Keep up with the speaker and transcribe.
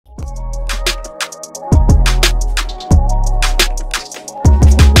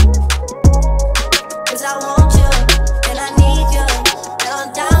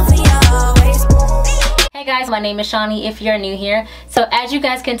guys, my name is Shawnee if you're new here. So as you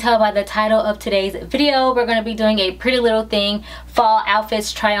guys can tell by the title of today's video, we're going to be doing a Pretty Little Thing fall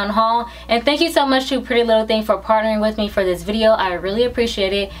outfits try on haul. And thank you so much to Pretty Little Thing for partnering with me for this video. I really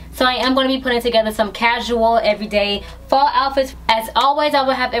appreciate it. So I am going to be putting together some casual everyday fall outfits. As always, I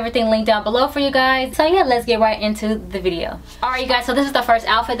will have everything linked down below for you guys. So yeah, let's get right into the video. Alright you guys, so this is the first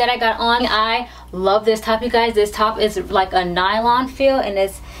outfit that I got on. I love this top, you guys. This top is like a nylon feel and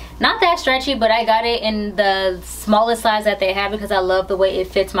it's not that stretchy, but I got it in the smallest size that they have because I love the way it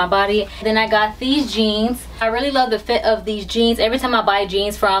fits my body. Then I got these jeans. I really love the fit of these jeans. Every time I buy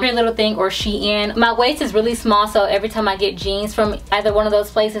jeans from Pretty Little Thing or Shein, my waist is really small, so every time I get jeans from either one of those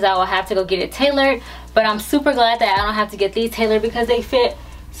places, I will have to go get it tailored. But I'm super glad that I don't have to get these tailored because they fit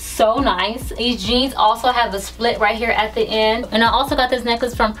so nice. These jeans also have a split right here at the end. And I also got this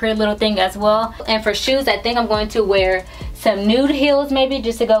necklace from Pretty Little Thing as well. And for shoes, I think I'm going to wear some nude heels maybe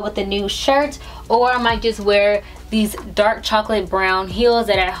just to go with the nude shirt, or I might just wear these dark chocolate brown heels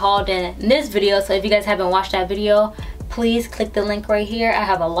that I hauled in this video. So if you guys haven't watched that video, please click the link right here. I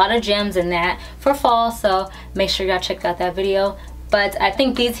have a lot of gems in that for fall, so make sure y'all check out that video. But I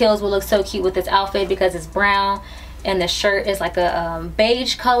think these heels will look so cute with this outfit because it's brown and the shirt is like a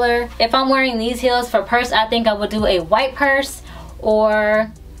beige color. If I'm wearing these heels for purse, I think I would do a white purse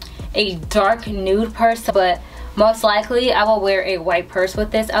or a dark nude purse, but most likely I will wear a white purse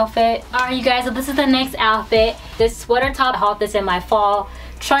with this outfit. Alright you guys, so this is the next outfit. This sweater top, I hauled this in my fall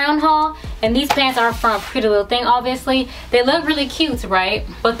try on haul, and these pants are from Pretty Little Thing. Obviously they look really cute, right?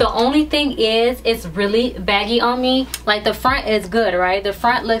 But the only thing is it's really baggy on me. Like the front is good, right? The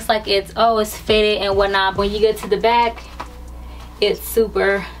front looks like it's fitted and whatnot, but when you get to the back, it's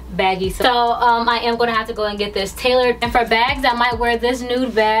super baggy. So I am gonna have to go and get this tailored. And for bags, I might wear this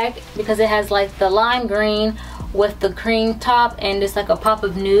nude bag because it has like the lime green with the cream top and just like a pop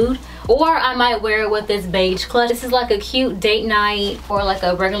of nude, or I might wear it with this beige clutch. This is like a cute date night or like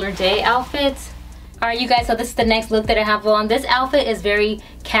a regular day outfit. Alright you guys, so this is the next look that I have on. This outfit is very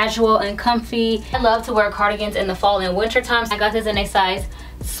casual and comfy. I love to wear cardigans in the fall and winter times. I got this in a size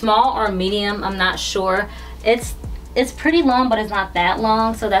small or medium, I'm not sure. It's pretty long, but it's not that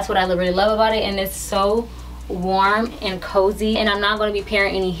long, so that's what I really love about it. And it's so warm and cozy, and I'm not going to be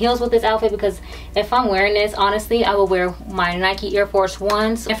pairing any heels with this outfit because if I'm wearing this, honestly I will wear my Nike Air Force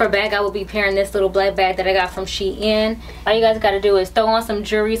Ones. And for bag, I will be pairing this little black bag that I got from Shein. All you guys got to do is throw on some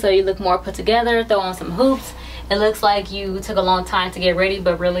jewelry so you look more put together, throw on some hoops. It looks like you took a long time to get ready,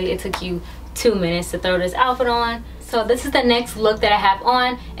 but really it took you 2 minutes to throw this outfit on. So this is the next look that I have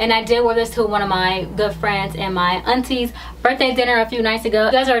on, and I did wear this to one of my good friends and my auntie's birthday dinner a few nights ago.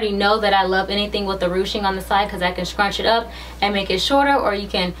 You guys already know that I love anything with the ruching on the side because I can scrunch it up and make it shorter, or you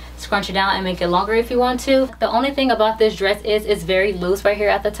can scrunch it down and make it longer if you want to. The only thing about this dress is it's very loose right here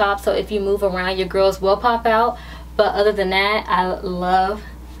at the top, so if you move around, your girls will pop out. But other than that, I love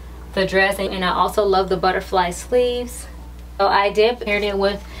the dress, and I also love the butterfly sleeves. So I did pair it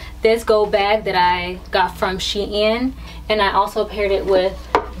with this gold bag that I got from Shein, and I also paired it with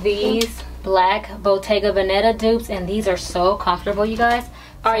these black Bottega Veneta dupes, and these are so comfortable, you guys.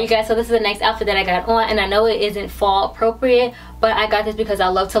 Alright you guys, so this is the next outfit that I got on, and I know it isn't fall appropriate, but I got this because I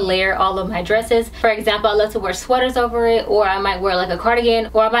love to layer all of my dresses. For example, I love to wear sweaters over it, or I might wear like a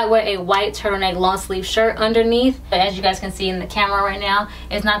cardigan, or I might wear a white turtleneck long sleeve shirt underneath. But as you guys can see in the camera right now,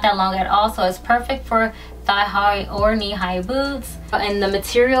 it's not that long at all, so it's perfect for thigh high or knee high boots. And the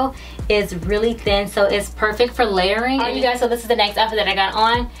material is really thin, so it's perfect for layering. Alright you guys, so this is the next outfit that I got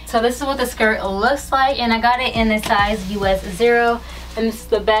on. So this is what the skirt looks like, and I got it in the size US 0. And this is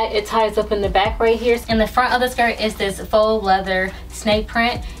the back. It ties up in the back right here. And the front of the skirt is this faux leather snake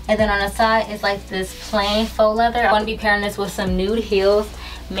print, and then on the side is like this plain faux leather. I want to be pairing this with some nude heels,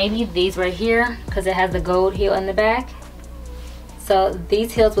 maybe these right here because it has the gold heel in the back. So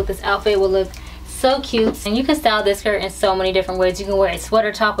these heels with this outfit will look so cute. And you can style this skirt in so many different ways. You can wear a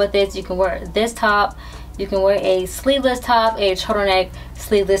sweater top with this, you can wear this top, you can wear a sleeveless top, a turtleneck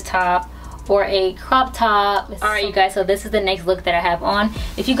sleeveless top, or a crop top. Alright you guys, so this is the next look that I have on.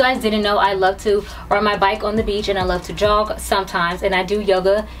 If you guys didn't know, I love to ride my bike on the beach, and I love to jog sometimes, and I do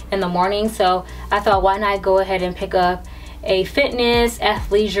yoga in the morning, so I thought why not go ahead and pick up a fitness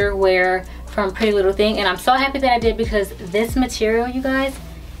athleisure wear from Pretty Little Thing. And I'm so happy that I did because this material, you guys,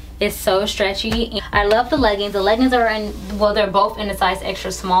 is so stretchy. I love the leggings. The leggings are in, well, they're both in a size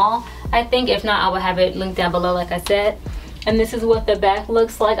extra small, I think. If not, I will have it linked down below like I said. And this is what the back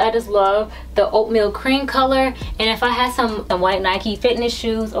looks like. I just love the oatmeal cream color. And if I had some white Nike fitness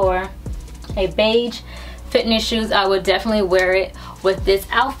shoes or a beige fitness shoes, I would definitely wear it with this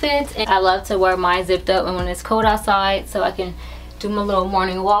outfit. And I love to wear mine zipped up and when it's cold outside, so I can do my little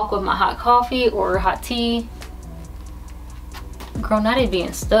morning walk with my hot coffee or hot tea. Girl, not it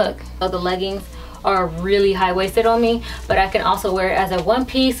being stuck. So the leggings are really high-waisted on me, but I can also wear it as a one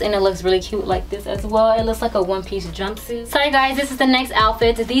piece and it looks really cute like this as well. It looks like a one-piece jumpsuit. Sorry guys, this is the next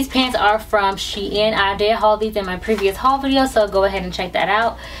outfit. These pants are from Shein. I did haul these in my previous haul video, so go ahead and check that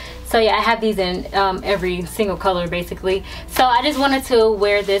out. So yeah, I have these in every single color basically. So I just wanted to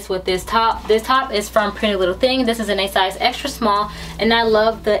wear this with this top. This top is from Prettylittlething. This is in a size extra small, and I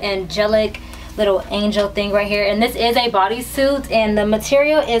love the angelic little angel thing right here. And this is a bodysuit, and the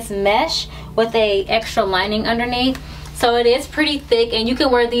material is mesh with a extra lining underneath, so it is pretty thick, and you can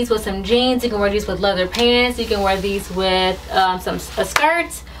wear these with some jeans, you can wear these with leather pants, you can wear these with some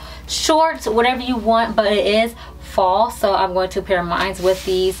skirts, shorts, whatever you want. But it is fall, so I'm going to pair mine with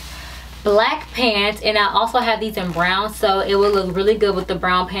these black pants, and I also have these in brown, so it will look really good with the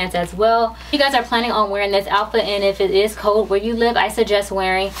brown pants as well. If you guys are planning on wearing this outfit, and if it is cold where you live, I suggest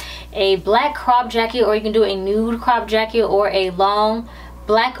wearing a black crop jacket, or you can do a nude crop jacket or a long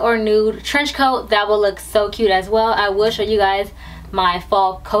black or nude trench coat. That will look so cute as well. I will show you guys my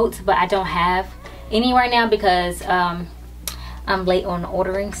fall coats, but I don't have any right now because I'm late on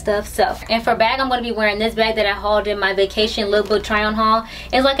ordering stuff. So, and for bag, I'm going to be wearing this bag that I hauled in my vacation lookbook try on haul.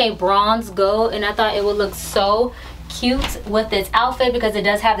 It's like a bronze gold, and I thought it would look so cute with this outfit because it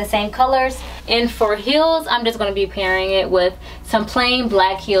does have the same colors. And for heels, I'm just going to be pairing it with some plain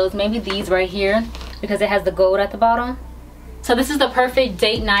black heels, maybe these right here because it has the gold at the bottom. So this is the perfect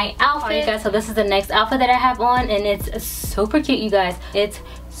date night outfit, guys. So this is the next outfit that I have on, and it's super cute, you guys. It's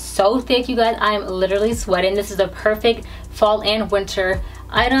so thick, you guys. I am literally sweating. This is a perfect fall and winter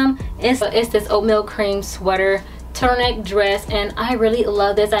item. It's this oatmeal cream sweater turtleneck dress, and I really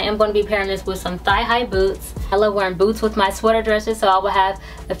love this. I am going to be pairing this with some thigh-high boots. I love wearing boots with my sweater dresses, so I will have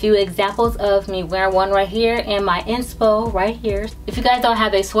a few examples of me wearing one right here and my inspo right here. If you guys don't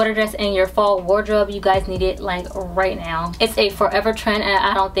have a sweater dress in your fall wardrobe, you guys need it like right now. It's a forever trend, and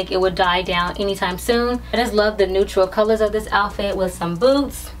I don't think it would die down anytime soon. I just love the neutral colors of this outfit with some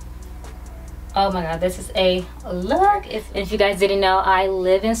boots. Oh my god, this is a look. If you guys didn't know, I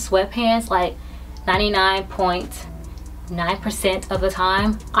live in sweatpants like 99.9% of the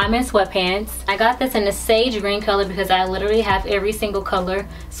time. I'm in sweatpants. I got this in the sage green color because I literally have every single color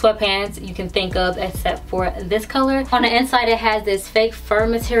sweatpants you can think of except for this color. On the inside it has this fake fur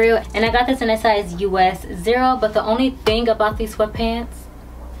material, and I got this in a size US 0, but the only thing about these sweatpants,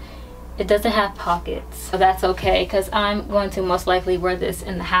 it doesn't have pockets. So that's okay because I'm going to most likely wear this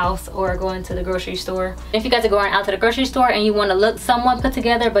in the house or going to the grocery store. If you guys are going out to the grocery store and you want to look somewhat put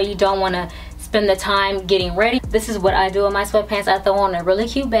together but you don't want to spend the time getting ready, this is what I do with my sweatpants. I throw on a really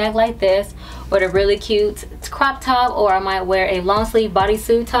cute bag like this with a really cute crop top, or I might wear a long sleeve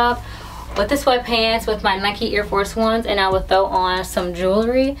bodysuit top with the sweatpants with my Nike Air Force Ones, and I would throw on some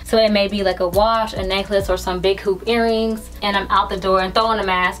jewelry. So it may be like a watch, a necklace, or some big hoop earrings, and I'm out the door and throw on a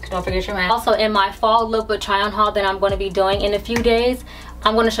mask. Don't forget your mask. Also in my fall lookbook try on haul that I'm going to be doing in a few days,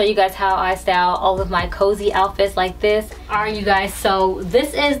 I'm going to show you guys how I style all of my cozy outfits like this. Alright you guys, so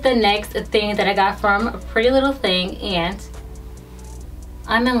this is the next thing that I got from Prettylittlething, and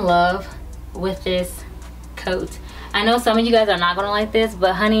I'm in love with this coat. I know some of you guys are not going to like this,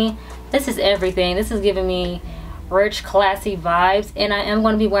 but honey, this is everything. This is giving me rich, classy vibes, and I am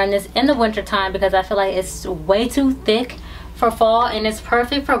going to be wearing this in the winter time because I feel like it's way too thick for fall, and it's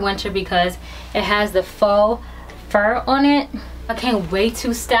perfect for winter because it has the faux fur on it. I can't wait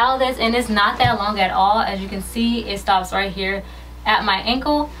to style this, and it's not that long at all. As you can see, it stops right here at my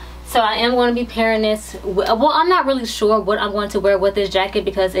ankle. So I am going to be pairing this with, well, I'm not really sure what I'm going to wear with this jacket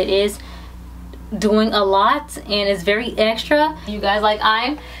because it is doing a lot and it's very extra. You guys, like,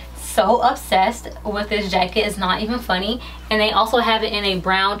 I'm so obsessed with this jacket, it's not even funny. And they also have it in a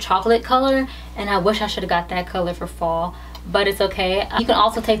brown chocolate color, and I wish I should have got that color for fall, but it's okay. You can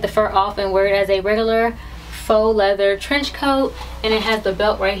also take the fur off and wear it as a regular faux leather trench coat, and it has the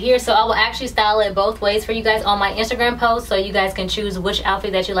belt right here. So I will actually style it both ways for you guys on my Instagram post, so you guys can choose which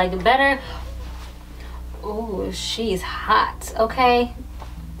outfit that you like better. Oh, she's hot, okay,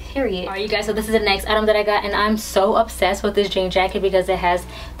 period. Alright you guys, so this is the next item that I got, and I'm so obsessed with this jean jacket because it has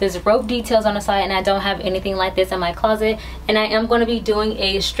this rope details on the side, and I don't have anything like this in my closet. And I am going to be doing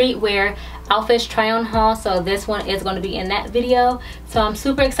a streetwear outfits try on haul, so this one is going to be in that video. So I'm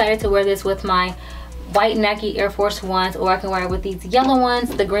super excited to wear this with my white Nike Air Force Ones, or I can wear it with these yellow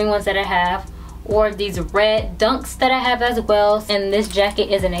ones, the green ones that I have, or these red dunks that I have as well. And this jacket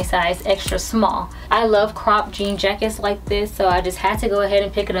is in a size extra small. I love crop jean jackets like this, so I just had to go ahead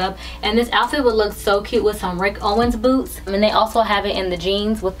and pick it up. And this outfit would look so cute with some Rick Owens boots. And they also have it in the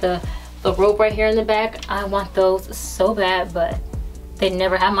jeans with the rope right here in the back. I want those so bad, but they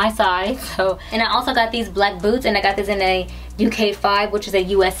never have my size. So, and I also got these black boots, and I got this in a UK 5, which is a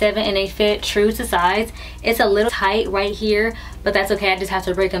US 7, and they fit true to size. It's a little tight right here, but that's okay. I just have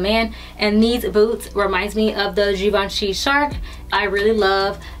to break them in. And these boots reminds me of the Givenchy Shark. I really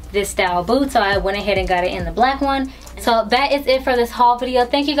love this style boot, so I went ahead and got it in the black one. So that is it for this haul video.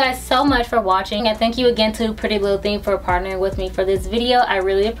 Thank you guys so much for watching, and thank you again to Pretty Little Thing for partnering with me for this video. I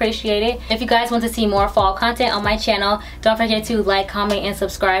really appreciate it. If you guys want to see more fall content on my channel, don't forget to like, comment, and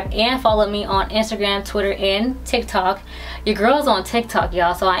subscribe, and follow me on Instagram, Twitter, and TikTok. Your girl's on TikTok,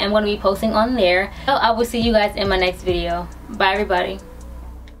 y'all, so I am going to be posting on there. So I will see you guys in my next video. Bye everybody.